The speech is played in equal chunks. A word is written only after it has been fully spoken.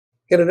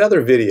In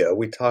another video,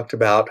 we talked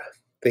about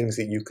things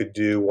that you could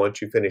do once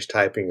you finish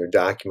typing your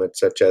document,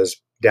 such as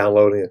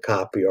downloading a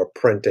copy or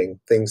printing,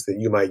 things that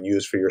you might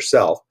use for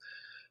yourself.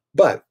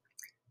 But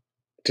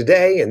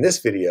today, in this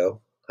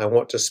video, I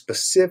want to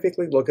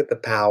specifically look at the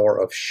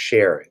power of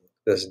sharing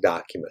this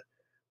document,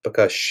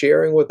 because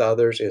sharing with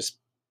others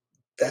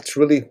that's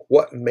really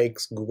what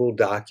makes Google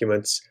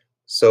Documents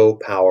so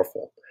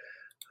powerful.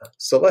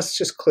 So let's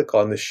just click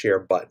on the share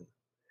button.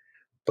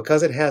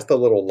 Because it has the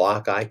little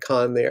lock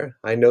icon there,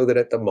 I know that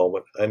at the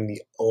moment I'm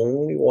the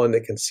only one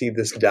that can see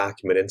this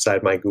document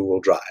inside my Google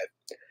Drive.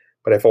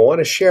 But if I want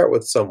to share it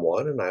with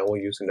someone, and I will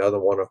use another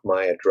one of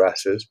my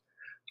addresses,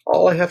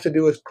 all I have to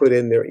do is put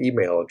in their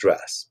email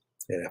address.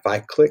 And if I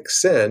click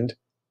send,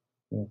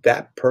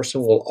 that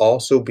person will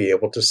also be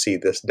able to see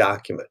this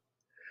document.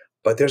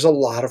 But there's a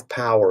lot of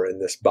power in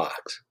this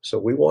box, so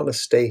we want to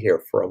stay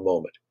here for a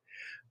moment.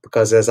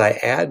 Because as I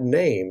add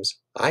names,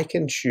 I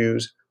can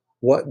choose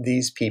what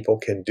these people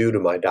can do to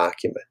my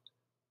document.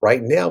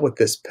 Right now with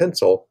this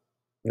pencil,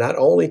 not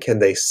only can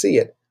they see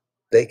it,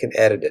 they can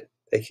edit it.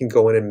 They can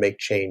go in and make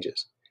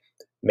changes.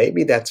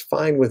 Maybe that's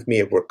fine with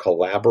me if we're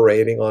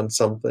collaborating on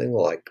something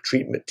like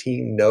treatment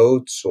team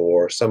notes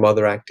or some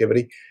other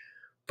activity,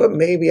 but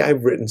maybe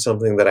I've written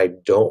something that I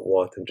don't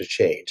want them to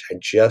change. I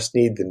just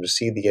need them to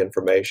see the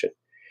information.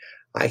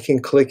 I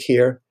can click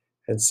here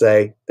and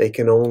say they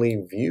can only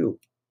view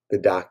the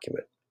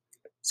document.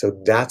 So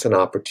that's an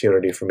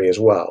opportunity for me as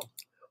well.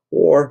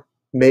 Or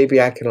maybe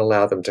I can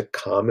allow them to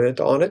comment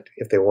on it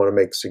if they want to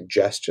make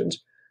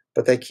suggestions,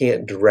 but they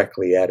can't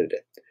directly edit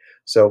it.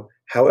 So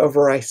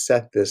however I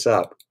set this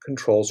up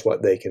controls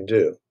what they can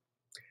do.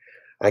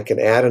 I can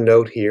add a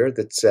note here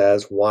that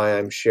says why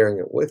I'm sharing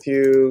it with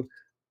you.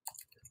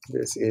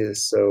 This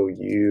is so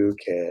you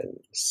can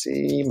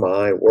see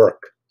my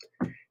work.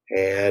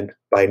 And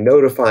by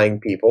notifying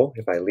people,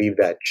 if I leave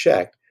that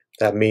checked,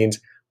 that means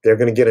they're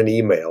going to get an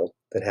email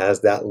that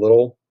has that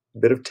little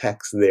bit of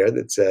text there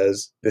that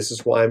says, this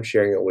is why I'm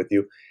sharing it with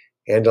you,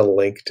 and a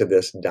link to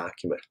this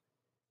document.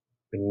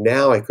 And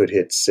now I could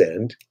hit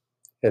send,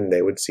 and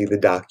they would see the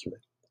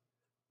document.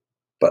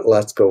 But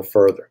let's go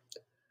further.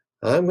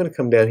 I'm going to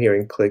come down here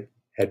and click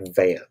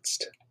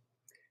Advanced.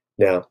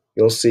 Now,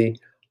 you'll see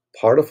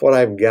part of what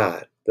I've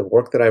got, the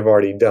work that I've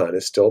already done,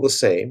 is still the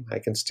same. I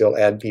can still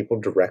add people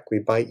directly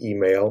by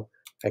email.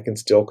 I can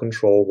still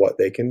control what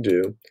they can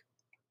do.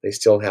 They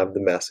still have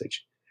the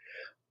message.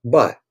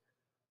 But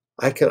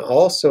I can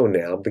also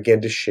now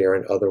begin to share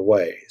in other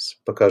ways,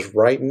 because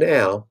right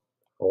now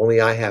only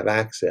I have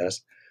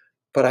access,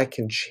 but I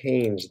can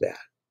change that.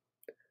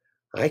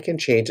 I can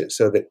change it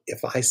so that if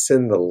I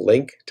send the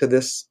link to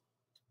this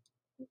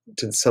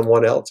to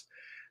someone else,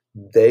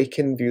 they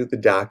can view the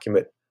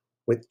document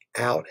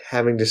without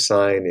having to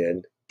sign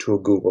in to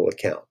a Google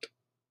account.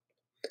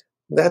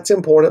 That's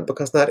important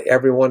because not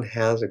everyone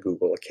has a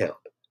Google account.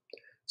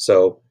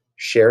 So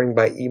sharing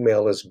by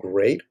email is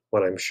great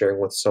when I'm sharing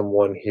with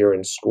someone here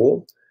in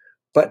school,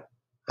 but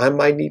I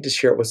might need to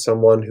share it with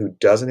someone who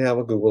doesn't have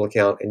a Google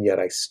account, and yet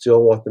I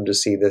still want them to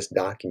see this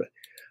document.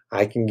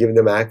 I can give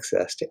them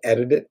access to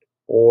edit it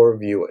or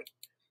view it.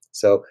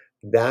 So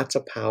that's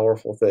a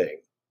powerful thing.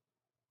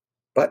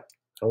 But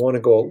I want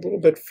to go a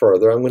little bit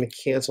further. I'm going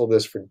to cancel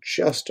this for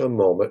just a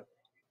moment.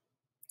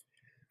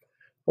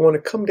 I want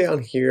to come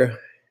down here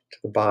to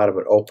the bottom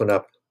and open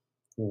up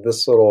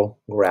this little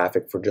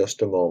graphic for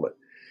just a moment.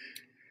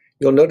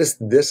 You'll notice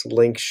this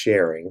link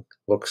sharing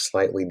looks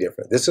slightly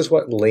different. This is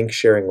what link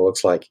sharing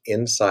looks like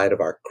inside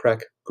of our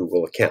CREC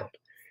Google account.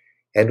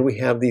 And we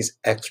have these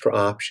extra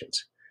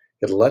options.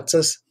 It lets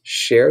us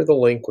share the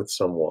link with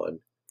someone,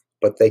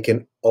 but they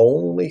can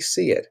only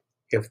see it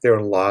if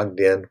they're logged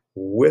in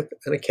with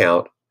an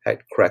account at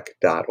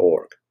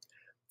crec.org.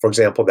 For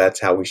example, that's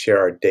how we share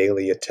our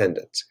daily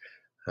attendance.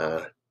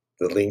 The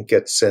link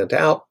gets sent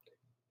out.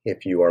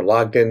 If you are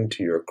logged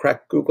into your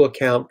CREC Google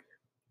account,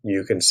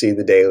 you can see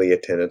the daily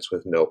attendance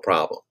with no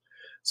problem.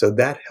 So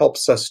that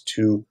helps us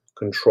to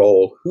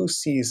control who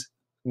sees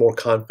more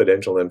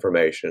confidential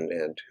information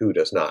and who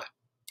does not.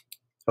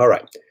 All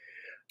right,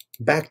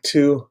 back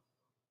to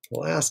the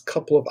last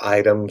couple of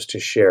items to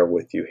share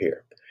with you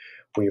here.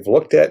 We've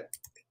looked at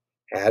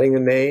adding a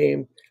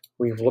name.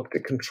 We've looked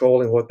at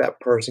controlling what that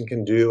person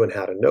can do and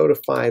how to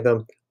notify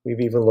them.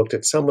 We've even looked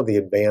at some of the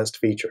advanced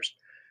features.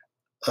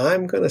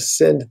 I'm going to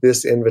send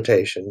this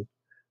invitation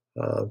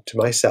to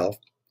myself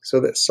so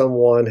that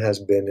someone has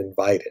been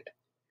invited.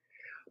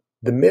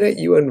 The minute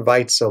you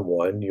invite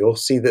someone, you'll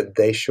see that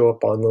they show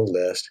up on the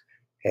list,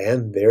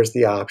 and there's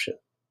the option.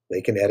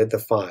 They can edit the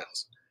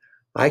files.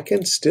 I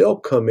can still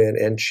come in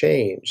and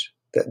change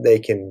that they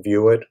can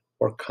view it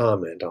or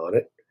comment on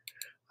it.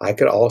 I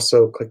could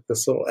also click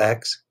this little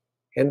X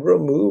and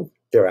remove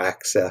their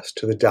access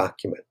to the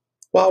document.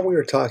 While we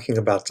were talking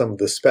about some of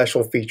the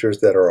special features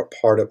that are a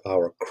part of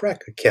our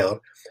CREC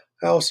account,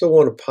 I also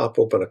want to pop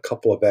open a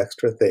couple of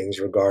extra things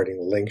regarding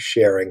link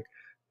sharing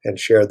and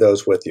share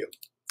those with you.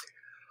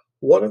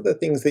 One of the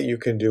things that you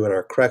can do in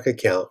our CREC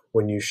account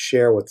when you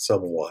share with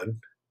someone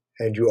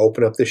and you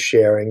open up the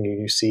sharing,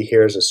 and you see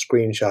here's a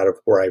screenshot of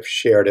where I've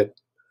shared it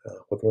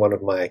with one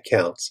of my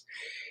accounts.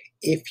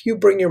 If you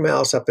bring your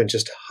mouse up and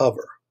just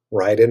hover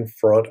right in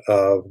front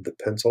of the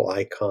pencil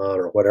icon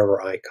or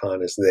whatever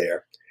icon is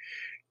there,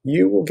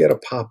 you will get a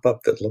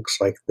pop-up that looks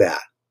like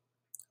that,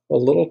 a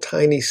little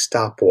tiny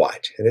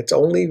stopwatch, and it's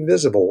only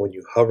visible when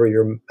you hover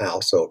your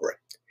mouse over it.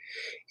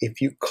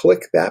 If you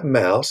click that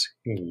mouse,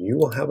 you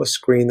will have a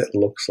screen that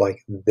looks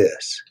like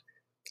this.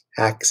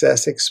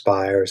 Access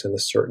expires in a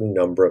certain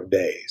number of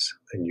days,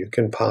 and you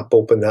can pop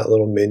open that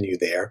little menu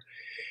there.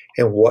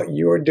 And what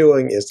you are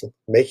doing is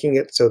making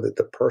it so that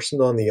the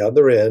person on the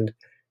other end,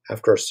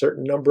 after a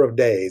certain number of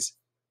days,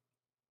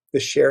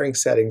 the sharing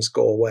settings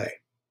go away.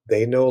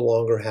 They no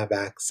longer have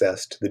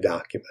access to the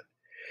document.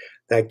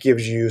 That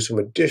gives you some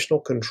additional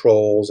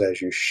controls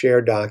as you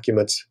share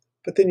documents,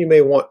 but then you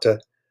may want to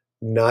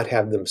not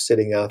have them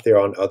sitting out there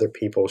on other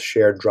people's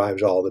shared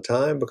drives all the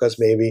time because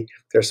maybe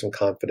there's some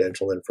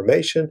confidential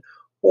information,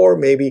 or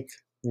maybe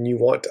you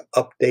want to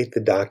update the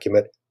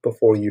document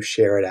before you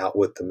share it out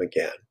with them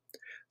again.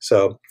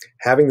 So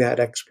having that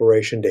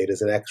expiration date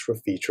is an extra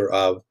feature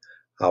of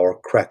our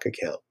CREC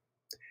account.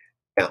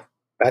 Now,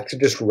 back to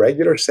just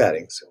regular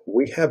settings.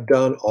 We have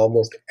done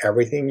almost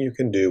everything you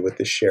can do with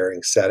the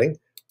sharing setting,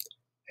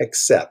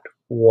 except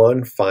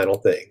one final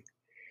thing.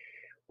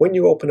 When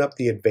you open up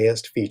the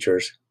advanced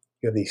features,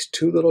 you have these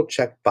two little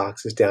check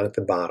boxes down at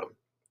the bottom.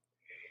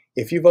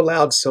 If you've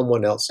allowed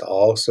someone else to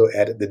also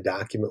edit the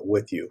document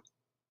with you,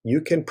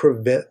 you can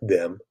prevent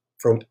them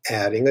from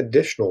adding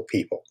additional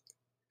people.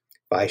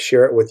 If I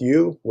share it with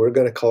you, we're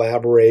going to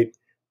collaborate.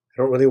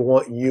 I don't really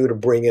want you to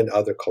bring in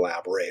other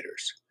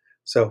collaborators.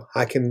 So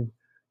I can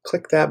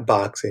click that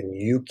box and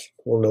you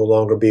will no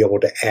longer be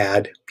able to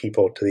add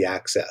people to the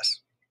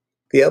access.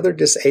 The other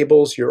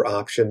disables your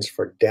options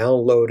for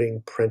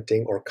downloading,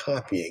 printing, or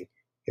copying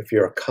if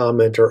you're a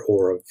commenter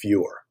or a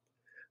viewer.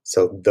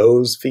 So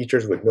those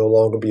features would no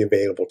longer be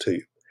available to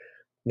you.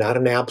 Not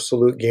an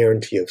absolute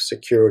guarantee of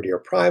security or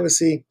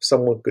privacy.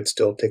 Someone could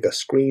still take a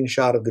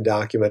screenshot of the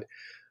document,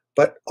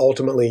 but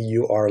ultimately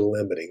you are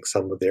limiting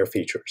some of their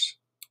features.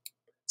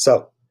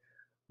 So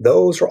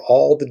those are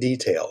all the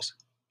details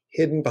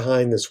hidden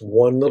behind this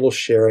one little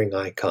sharing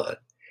icon.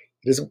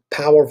 It is a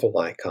powerful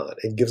icon.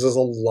 It gives us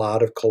a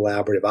lot of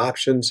collaborative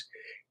options,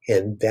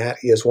 and that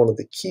is one of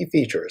the key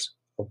features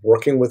of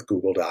working with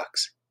Google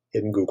Docs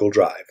in Google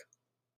Drive.